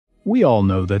We all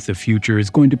know that the future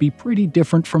is going to be pretty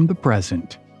different from the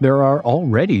present. There are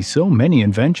already so many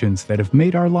inventions that have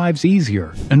made our lives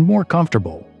easier and more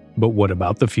comfortable. But what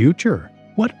about the future?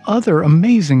 What other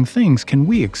amazing things can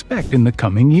we expect in the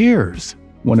coming years?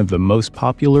 One of the most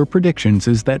popular predictions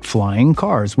is that flying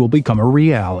cars will become a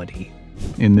reality.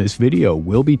 In this video,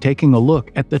 we'll be taking a look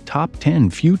at the top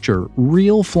 10 future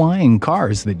real flying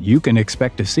cars that you can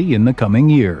expect to see in the coming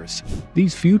years.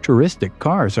 These futuristic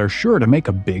cars are sure to make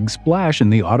a big splash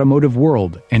in the automotive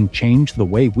world and change the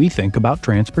way we think about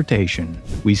transportation.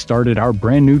 We started our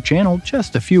brand new channel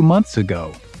just a few months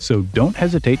ago, so don't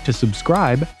hesitate to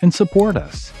subscribe and support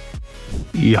us.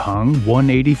 Ehang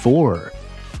 184.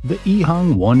 The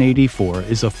Ehang 184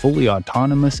 is a fully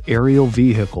autonomous aerial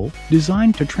vehicle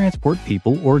designed to transport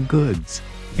people or goods.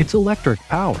 It's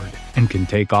electric-powered and can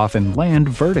take off and land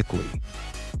vertically.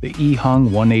 The Ehang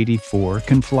 184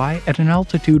 can fly at an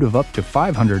altitude of up to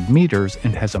 500 meters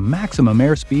and has a maximum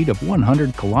airspeed of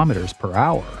 100 kilometers per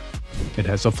hour. It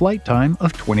has a flight time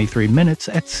of 23 minutes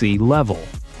at sea level.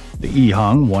 The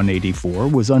Ehang 184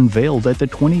 was unveiled at the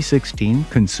 2016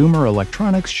 Consumer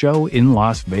Electronics Show in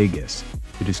Las Vegas.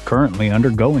 It is currently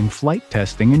undergoing flight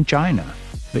testing in China.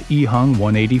 The Ehang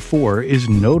 184 is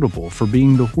notable for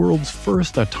being the world's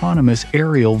first autonomous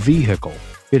aerial vehicle.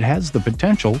 It has the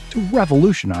potential to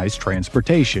revolutionize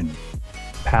transportation.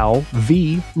 PAL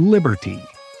V Liberty.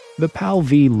 The PAL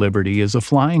V Liberty is a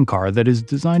flying car that is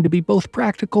designed to be both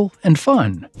practical and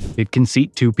fun. It can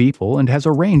seat 2 people and has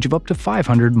a range of up to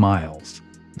 500 miles.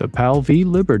 The PAL V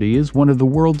Liberty is one of the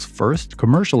world's first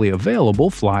commercially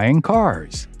available flying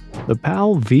cars. The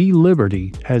PAL V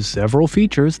Liberty has several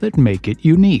features that make it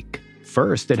unique.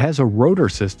 First, it has a rotor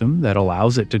system that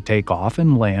allows it to take off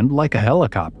and land like a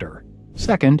helicopter.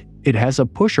 Second, it has a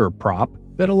pusher prop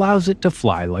that allows it to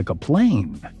fly like a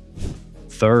plane.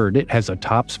 Third, it has a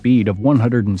top speed of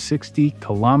 160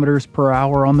 kilometers per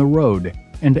hour on the road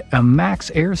and a max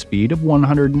airspeed of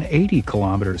 180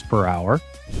 kilometers per hour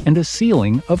and a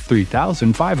ceiling of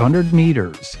 3,500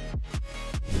 meters.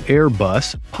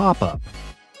 Airbus Pop.Up.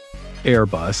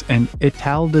 Airbus and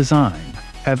Italdesign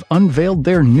have unveiled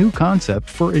their new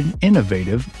concept for an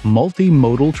innovative,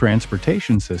 multimodal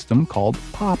transportation system called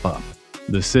Pop.Up.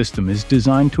 The system is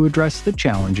designed to address the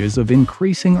challenges of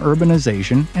increasing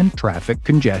urbanization and traffic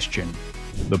congestion.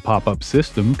 The Pop.Up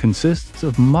system consists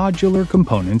of modular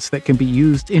components that can be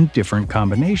used in different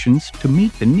combinations to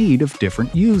meet the need of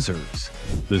different users.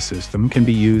 The system can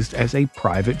be used as a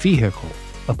private vehicle,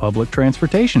 a public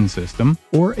transportation system,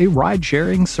 or a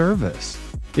ride-sharing service.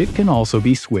 It can also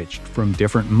be switched from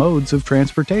different modes of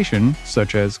transportation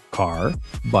such as car,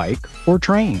 bike, or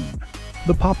train.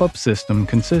 The Pop.Up system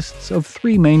consists of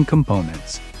 3 main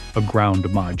components: a ground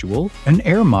module, an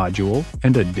air module,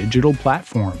 and a digital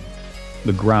platform.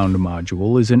 The ground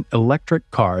module is an electric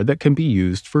car that can be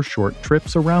used for short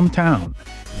trips around town.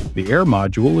 The air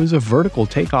module is a vertical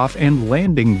takeoff and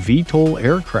landing VTOL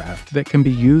aircraft that can be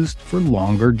used for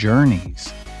longer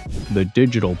journeys. The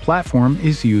digital platform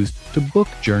is used to book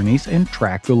journeys and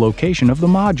track the location of the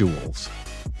modules.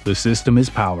 The system is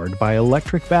powered by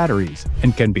electric batteries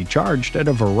and can be charged at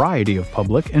a variety of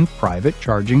public and private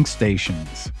charging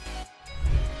stations.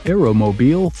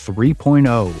 Aeromobil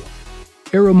 3.0.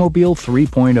 Aeromobil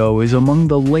 3.0 is among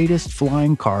the latest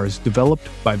flying cars developed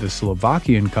by the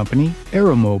Slovakian company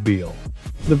Aeromobil.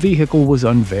 The vehicle was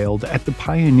unveiled at the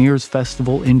Pioneers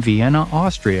Festival in Vienna,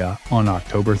 Austria on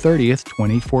October 30,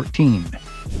 2014.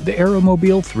 The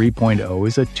Aeromobil 3.0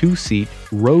 is a 2-seat,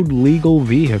 road-legal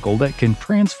vehicle that can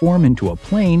transform into a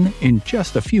plane in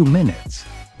just a few minutes.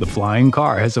 The flying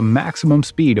car has a maximum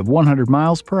speed of 100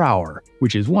 miles per hour,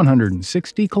 which is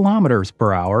 160 kilometers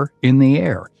per hour in the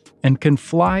air, and can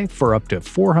fly for up to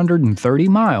 430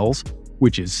 miles,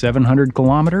 which is 700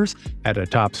 kilometers, at a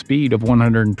top speed of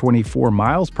 124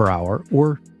 miles per hour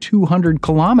or 200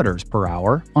 kilometers per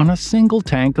hour on a single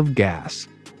tank of gas.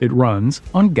 It runs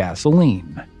on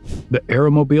gasoline. The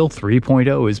Aeromobil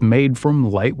 3.0 is made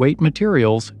from lightweight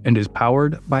materials and is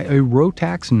powered by a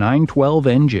Rotax 912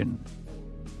 engine.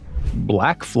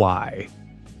 Blackfly.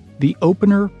 The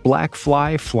opener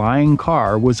Blackfly flying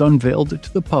car was unveiled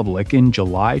to the public in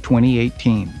July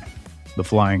 2018. The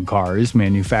flying car is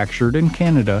manufactured in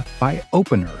Canada by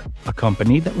Opener, a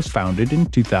company that was founded in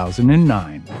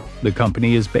 2009. The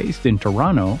company is based in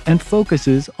Toronto and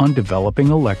focuses on developing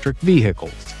electric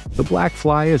vehicles. The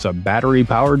Blackfly is a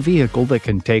battery-powered vehicle that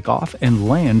can take off and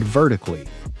land vertically.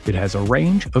 It has a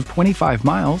range of 25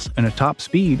 miles and a top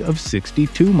speed of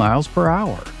 62 miles per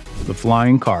hour. The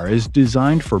flying car is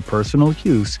designed for personal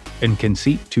use and can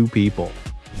seat 2 people.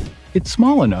 It's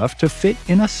small enough to fit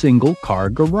in a single car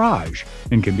garage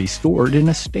and can be stored in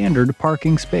a standard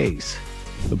parking space.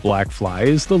 The Blackfly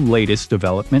is the latest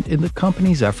development in the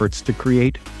company's efforts to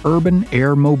create urban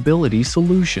air mobility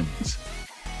solutions.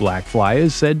 Blackfly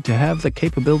is said to have the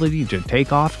capability to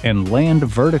take off and land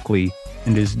vertically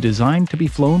and is designed to be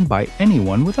flown by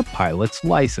anyone with a pilot's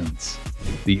license.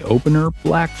 The opener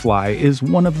Blackfly is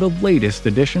one of the latest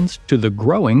additions to the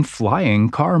growing flying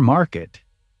car market.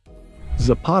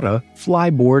 Zapata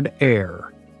Flyboard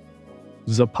Air.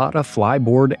 Zapata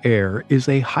Flyboard Air is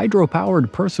a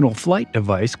hydro-powered personal flight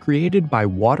device created by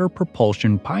water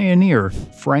propulsion pioneer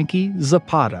Frankie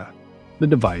Zapata. The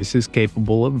device is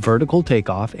capable of vertical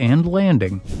takeoff and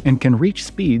landing and can reach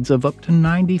speeds of up to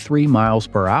 93 miles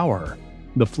per hour.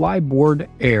 The Flyboard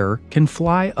Air can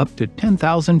fly up to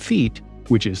 10,000 feet,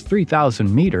 which is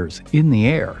 3,000 meters, in the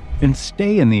air, and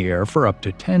stay in the air for up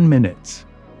to 10 minutes.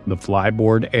 The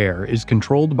Flyboard Air is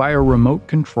controlled by a remote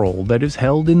control that is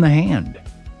held in the hand.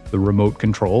 The remote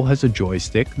control has a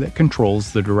joystick that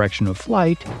controls the direction of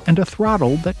flight and a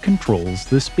throttle that controls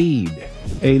the speed.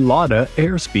 Alauda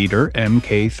Airspeeder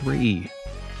Mk3.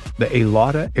 The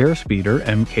Alauda Airspeeder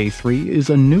Mk3 is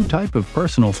a new type of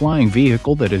personal flying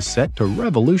vehicle that is set to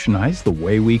revolutionize the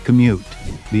way we commute.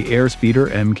 The Airspeeder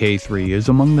Mk3 is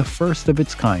among the first of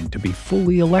its kind to be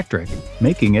fully electric,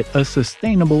 making it a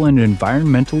sustainable and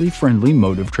environmentally friendly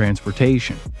mode of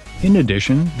transportation. In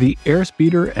addition, the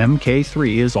Airspeeder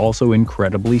Mk3 is also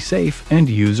incredibly safe and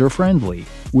user-friendly,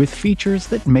 with features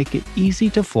that make it easy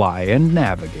to fly and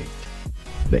navigate.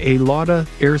 The Alauda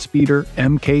Airspeeder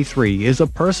Mk3 is a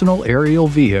personal aerial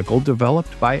vehicle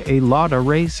developed by Alauda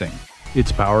Racing.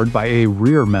 It's powered by a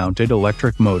rear-mounted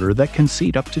electric motor that can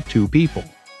seat up to 2 people.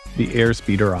 The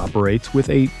Airspeeder operates with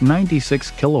a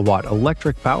 96-kilowatt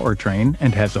electric powertrain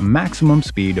and has a maximum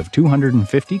speed of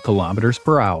 250 kilometers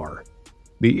per hour.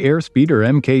 The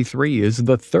Airspeeder Mk3 is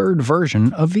the third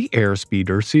version of the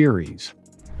Airspeeder series.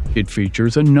 It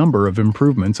features a number of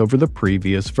improvements over the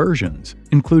previous versions,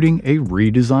 including a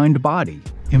redesigned body,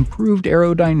 improved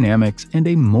aerodynamics, and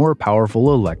a more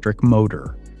powerful electric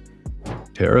motor.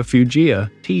 Terrafugia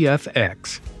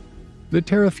TF-X. The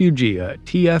Terrafugia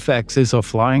TF-X is a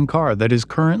flying car that is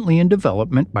currently in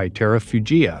development by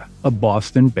Terrafugia, a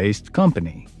Boston-based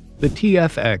company. The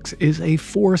TF-X is a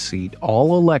 4-seat,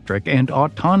 all-electric and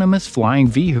autonomous flying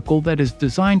vehicle that is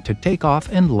designed to take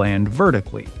off and land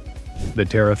vertically. The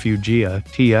Terrafugia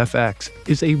TF-X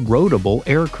is a roadable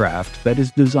aircraft that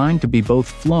is designed to be both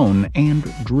flown and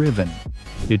driven.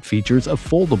 It features a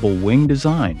foldable wing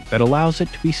design that allows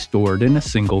it to be stored in a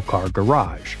single-car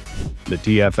garage. The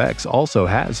TF-X also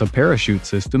has a parachute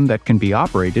system that can be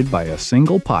operated by a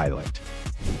single pilot.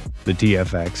 The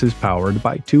TF-X is powered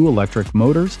by 2 electric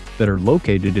motors that are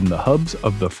located in the hubs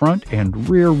of the front and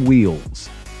rear wheels.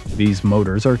 These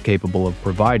motors are capable of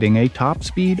providing a top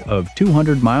speed of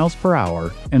 200 miles per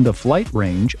hour and a flight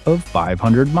range of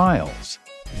 500 miles.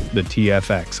 The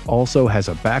TF-X also has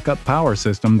a backup power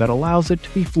system that allows it to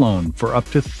be flown for up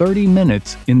to 30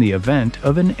 minutes in the event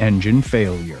of an engine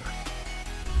failure.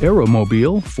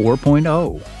 Aeromobil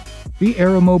 4.0. The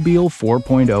Aeromobil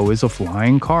 4.0 is a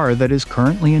flying car that is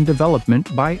currently in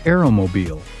development by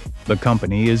Aeromobil. The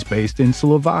company is based in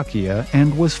Slovakia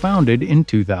and was founded in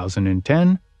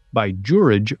 2010 by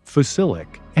Juraj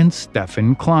Fusilik and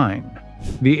Stefan Klein.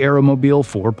 The Aeromobil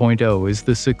 4.0 is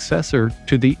the successor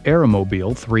to the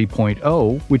Aeromobil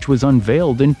 3.0, which was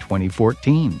unveiled in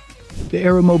 2014. The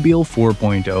Aeromobil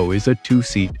 4.0 is a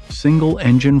 2-seat,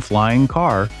 single-engine flying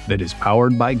car that is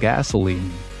powered by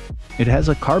gasoline. It has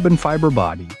a carbon fiber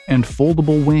body and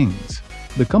foldable wings.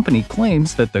 The company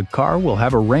claims that the car will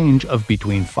have a range of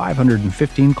between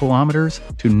 515 kilometers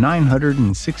to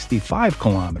 965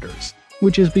 kilometers,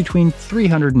 which is between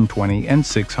 320 and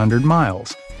 600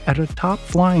 miles, at a top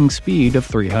flying speed of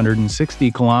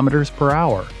 360 kilometers per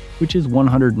hour, which is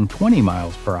 120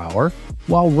 miles per hour,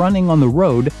 while running on the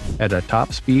road at a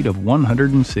top speed of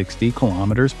 160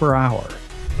 kilometers per hour.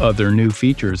 Other new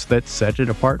features that set it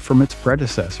apart from its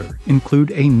predecessor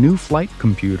include a new flight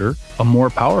computer, a more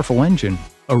powerful engine,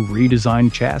 a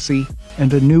redesigned chassis,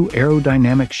 and a new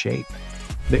aerodynamic shape.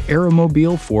 The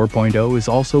Aeromobil 4.0 is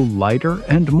also lighter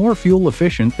and more fuel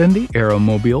efficient than the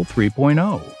Aeromobil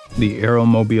 3.0. The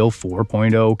Aeromobil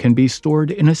 4.0 can be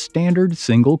stored in a standard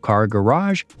single-car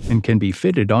garage and can be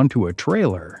fitted onto a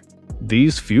trailer.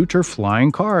 These future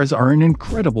flying cars are an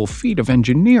incredible feat of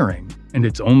engineering, and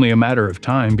it's only a matter of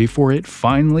time before it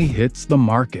finally hits the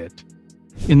market.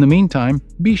 In the meantime,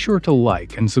 be sure to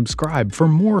like and subscribe for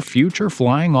more future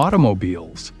flying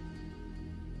automobiles.